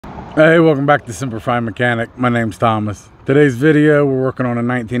Hey, welcome back to Semper Mechanic. My name's Thomas. Today's video, we're working on a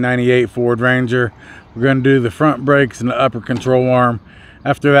 1998 Ford Ranger. We're going to do the front brakes and the upper control arm.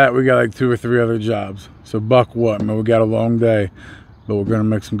 After that, we got like 2 or 3 other jobs. So buckle up, man. We got a long day, but we're going to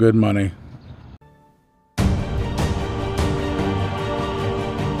make some good money.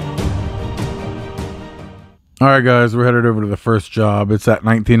 Alright guys, we're headed over to the first job. It's that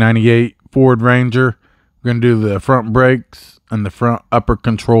 1998 Ford Ranger. We're going to do the front brakes and the front upper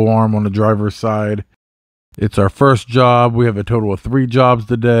control arm on the driver's side. It's our first job. We have a total of 3 jobs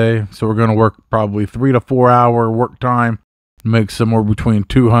today, so we're going to work probably 3 to 4 hour work time, make somewhere between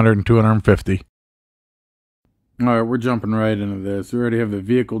 200 and 250. All right, we're jumping right into this. We already have the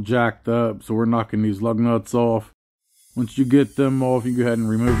vehicle jacked up, so we're knocking these lug nuts off. Once you get them off, you go ahead and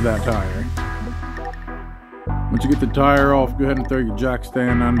remove that tire. Once you get the tire off, go ahead and throw your jack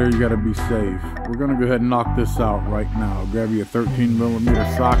stand under. You gotta be safe. We're gonna go ahead and knock this out right now. Grab you a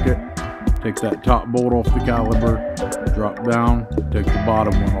 13mm socket, take that top bolt off the caliper, drop down, take the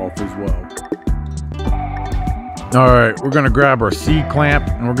bottom one off as well. All right, we're gonna grab our C-clamp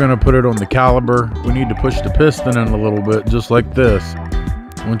and we're gonna put it on the caliper. We need to push the piston in a little bit, just like this.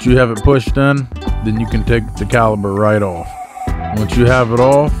 Once you have it pushed in, then you can take the caliper right off. Once you have it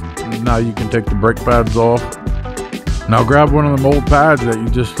off, now you can take the brake pads off. Now grab one of them old pads that you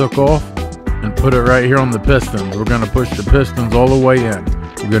just took off and put it right here on the pistons. We're going to push the pistons all the way in.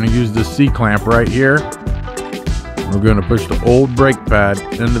 We're going to use the C-clamp right here. We're going to push the old brake pad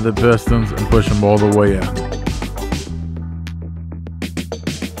into the pistons and push them all the way in.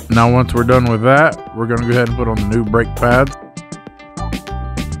 Now once we're done with that, we're going to go ahead and put on the new brake pads.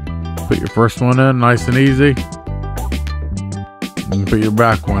 Put your first one in nice and easy. And put your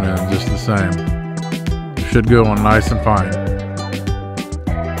back one in just the same. Should go on nice and fine.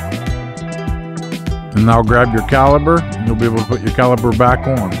 And now grab your caliper and you'll be able to put your caliper back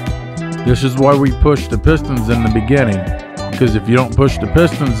on. This is why we push the pistons in the beginning, because if you don't push the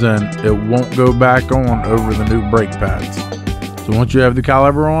pistons in, it won't go back on over the new brake pads. So once you have the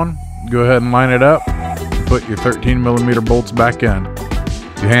caliper on, go ahead and line it up and put your 13mm bolts back in.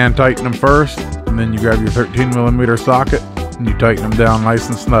 You hand tighten them first, and then you grab your 13mm socket and you tighten them down nice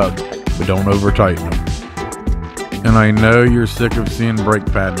and snug, but don't over tighten them. And I know you're sick of seeing brake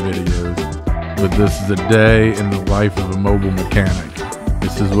pad videos, but this is a day in the life of a mobile mechanic.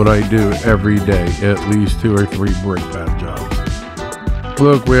 This is what I do every day, at least 2 or 3 brake pad jobs.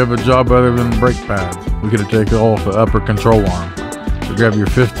 Look, we have a job other than brake pads. We gotta take off the upper control arm. So grab your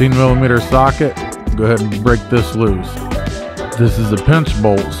 15mm socket, go ahead and break this loose. This is a pinch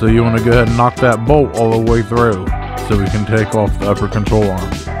bolt, so you wanna go ahead and knock that bolt all the way through so we can take off the upper control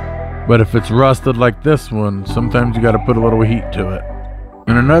arm. But if it's rusted like this one, sometimes you got to put a little heat to it.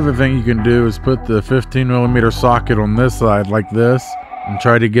 And another thing you can do is put the 15mm socket on this side like this and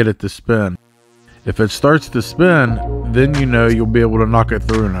try to get it to spin. If it starts to spin, then you know you'll be able to knock it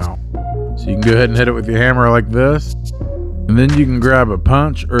through now. So you can go ahead and hit it with your hammer like this, and then you can grab a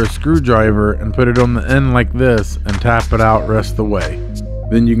punch or a screwdriver and put it on the end like this and tap it out rest of the way.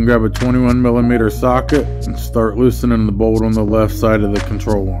 Then you can grab a 21mm socket and start loosening the bolt on the left side of the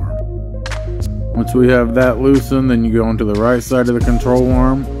control arm. Once we have that loosened, then you go onto the right side of the control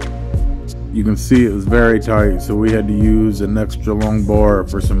arm. You can see it was very tight, so we had to use an extra long bar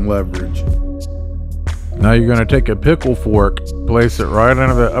for some leverage. Now you're going to take a pickle fork, place it right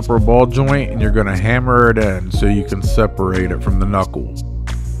under the upper ball joint, and you're going to hammer it in so you can separate it from the knuckle.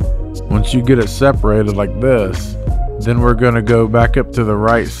 Once you get it separated like this, then we're going to go back up to the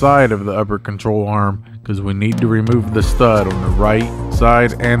right side of the upper control arm, because we need to remove the stud on the right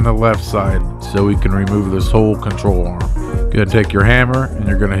side and the left side so we can remove this whole control arm. You're going to take your hammer and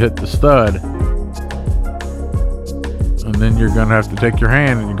you're going to hit the stud, and then you're going to have to take your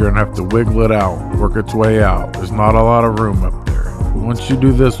hand and you're going to have to wiggle it out, work its way out. There's not a lot of room up there. But once you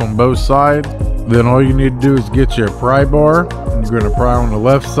do this on both sides, then all you need to do is get you a pry bar, and you're going to pry on the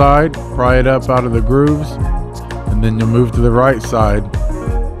left side, pry it up out of the grooves, and then you'll move to the right side,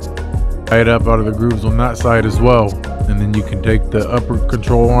 tie it up out of the grooves on that side as well, and then you can take the upper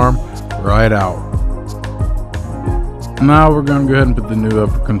control arm right out. Now we're going to go ahead and put the new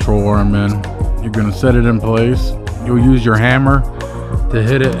upper control arm in. You're going to set it in place. You'll use your hammer to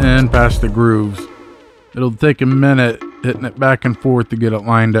hit it in past the grooves. It'll take a minute hitting it back and forth to get it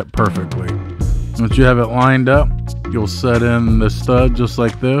lined up perfectly. Once you have it lined up, you'll set in the stud just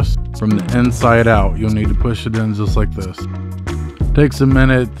like this from the inside out. You'll need to push it in just like this. Takes a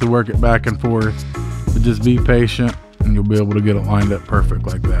minute to work it back and forth, but just be patient and you'll be able to get it lined up perfect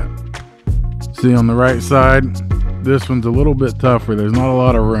like that. See, on the right side, this one's a little bit tougher. There's not a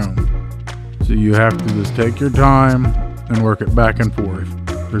lot of room. So you have to just take your time and work it back and forth.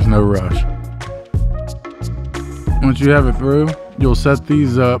 There's no rush. Once you have it through, you'll set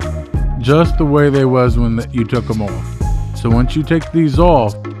these up just the way they was when you took them off. So once you take these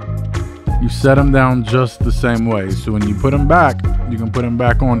off, you set them down just the same way. So when you put them back, you can put them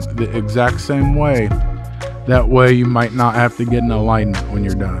back on the exact same way. That way you might not have to get in alignment when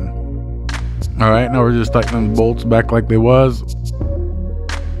you're done. All right, now we're just tightening the bolts back like they was.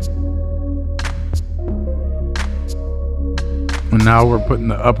 And now we're putting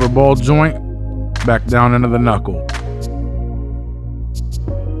the upper ball joint back down into the knuckle.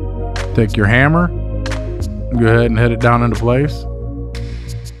 Take your hammer, go ahead and hit it down into place.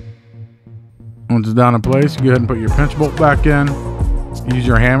 Once it's down in place, go ahead and put your pinch bolt back in. Use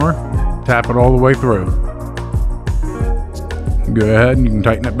your hammer, tap it all the way through. Go ahead and you can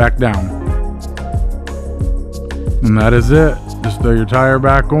tighten it back down. And that is it. Just throw your tire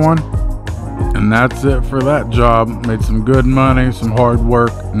back on. And that's it for that job. Made some good money, some hard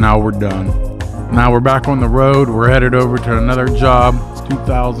work. Now we're done. Now we're back on the road. We're headed over to another job.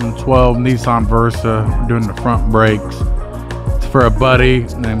 2012 Nissan Versa. We're doing the front brakes. It's for a buddy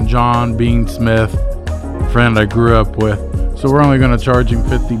named John Bean Smith, a friend I grew up with. So we're only going to charge him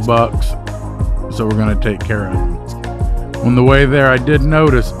 50 bucks. So we're going to take care of him. On the way there, I did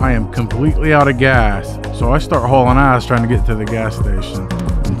notice I am completely out of gas. So I start hauling ass trying to get to the gas station.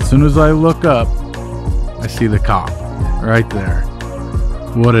 And as soon as I look up, I see the cop right there.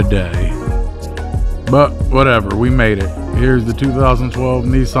 What a day. But whatever, we made it. Here's the 2012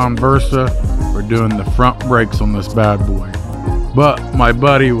 Nissan Versa. We're doing the front brakes on this bad boy. But my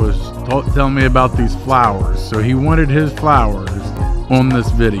buddy was telling me about these flowers. So he wanted his flowers on this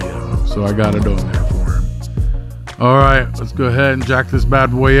video. So I got it on there for him. All right, let's go ahead and jack this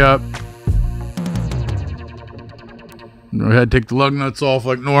bad boy up. Go ahead and take the lug nuts off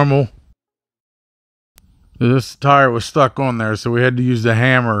like normal. This tire was stuck on there, so we had to use the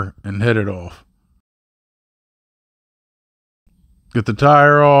hammer and hit it off. Get the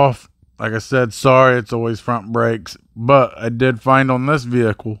tire off. Like I said, sorry, it's always front brakes. But I did find on this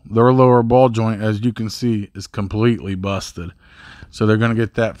vehicle, their lower ball joint, as you can see, is completely busted. So they're going to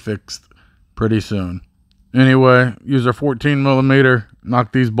get that fixed pretty soon. Anyway, use our 14 millimeter.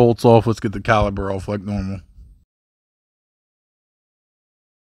 Knock these bolts off. Let's get the caliper off like normal.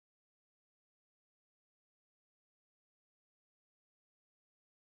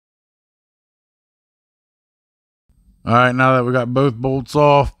 All right, now that we got both bolts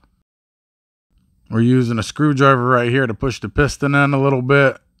off, we're using a screwdriver right here to push the piston in a little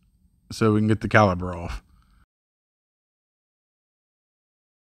bit so we can get the caliper off.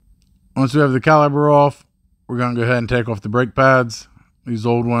 Once we have the caliper off, we're going to go ahead and take off the brake pads. These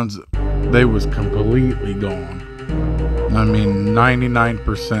old ones, they was completely gone. I mean,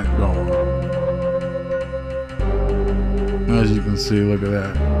 99% gone. As you can see, look at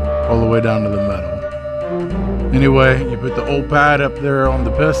that. All the way down to the metal. Anyway, you put the old pad up there on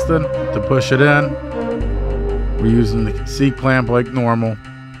the piston to push it in. We're using the C-clamp like normal.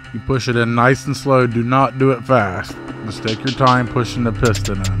 You push it in nice and slow. Do not do it fast. Just take your time pushing the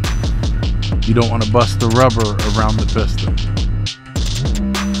piston in. You don't want to bust the rubber around the piston.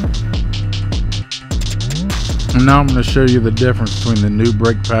 And now I'm going to show you the difference between the new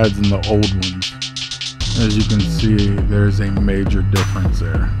brake pads and the old ones. As you can see, there's a major difference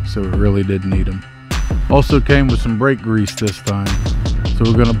there. So we really did need them. Also came with some brake grease this time. So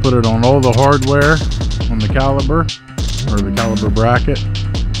we're going to put it on all the hardware on the caliper, or the caliper bracket.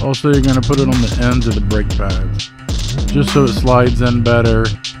 Also, you're going to put it on the ends of the brake pads, just so it slides in better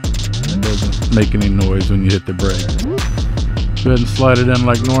and doesn't make any noise when you hit the brake. Go ahead and slide it in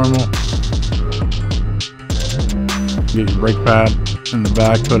like normal. Get your brake pad in the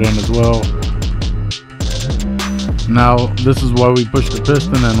back put in as well. Now, this is why we push the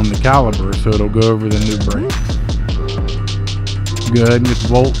piston in on the caliper, so it'll go over the new brakes. Go ahead and get the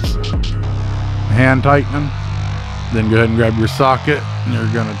bolts, hand tighten them, then go ahead and grab your socket, and you're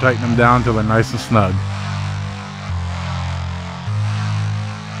going to tighten them down until they're nice and snug.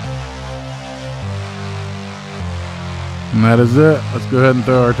 And that is it. Let's go ahead and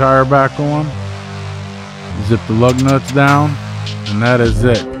throw our tire back on, zip the lug nuts down, and that is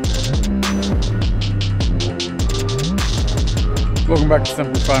it. Welcome back to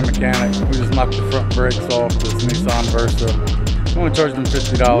Semper Mechanic. We just knocked the front brakes off this Nissan Versa. I'm only charged them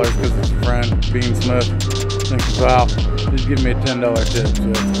 $50 because it's a friend, Bean Smith. Thinks, wow, just give me a $10 tip.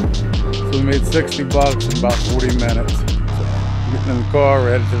 So we made 60 bucks in about 40 minutes. So getting in the car,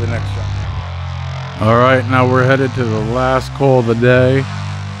 we're headed to the next shop. All right, now we're headed to the last call of the day.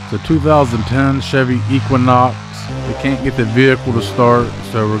 It's a 2010 Chevy Equinox. We can't get the vehicle to start,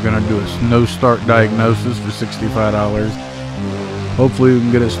 so we're gonna do a no start diagnosis for $65. Hopefully we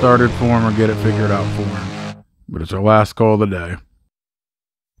can get it started for him or get it figured out for him. But it's our last call of the day.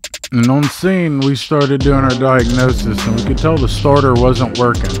 And on scene, we started doing our diagnosis, and we could tell the starter wasn't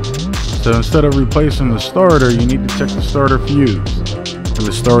working. So instead of replacing the starter, you need to check the starter fuse or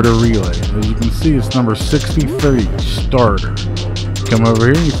the starter relay. As you can see, it's number 63, starter. Come over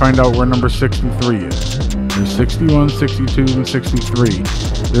here and you find out where number 63 is. There's 61, 62, and 63.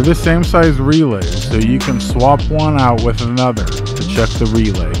 They're the same size relays, so you can swap one out with another to check the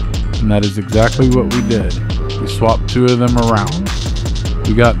relay. And that is exactly what we did. We swapped two of them around.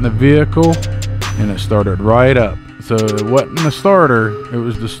 We got in the vehicle and it started right up. So it wasn't the starter, it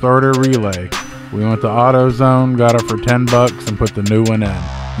was the starter relay. We went to AutoZone, got it for 10 bucks and put the new one in.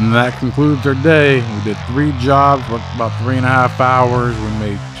 And that concludes our day. We did 3 jobs, worked about 3.5 hours. We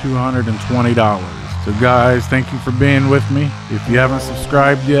made $220. So guys, thank you for being with me. If you haven't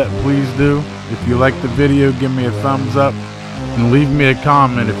subscribed yet, please do. If you like the video, give me a thumbs up and leave me a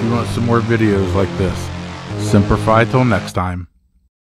comment if you want some more videos like this. Semper Fi till next time.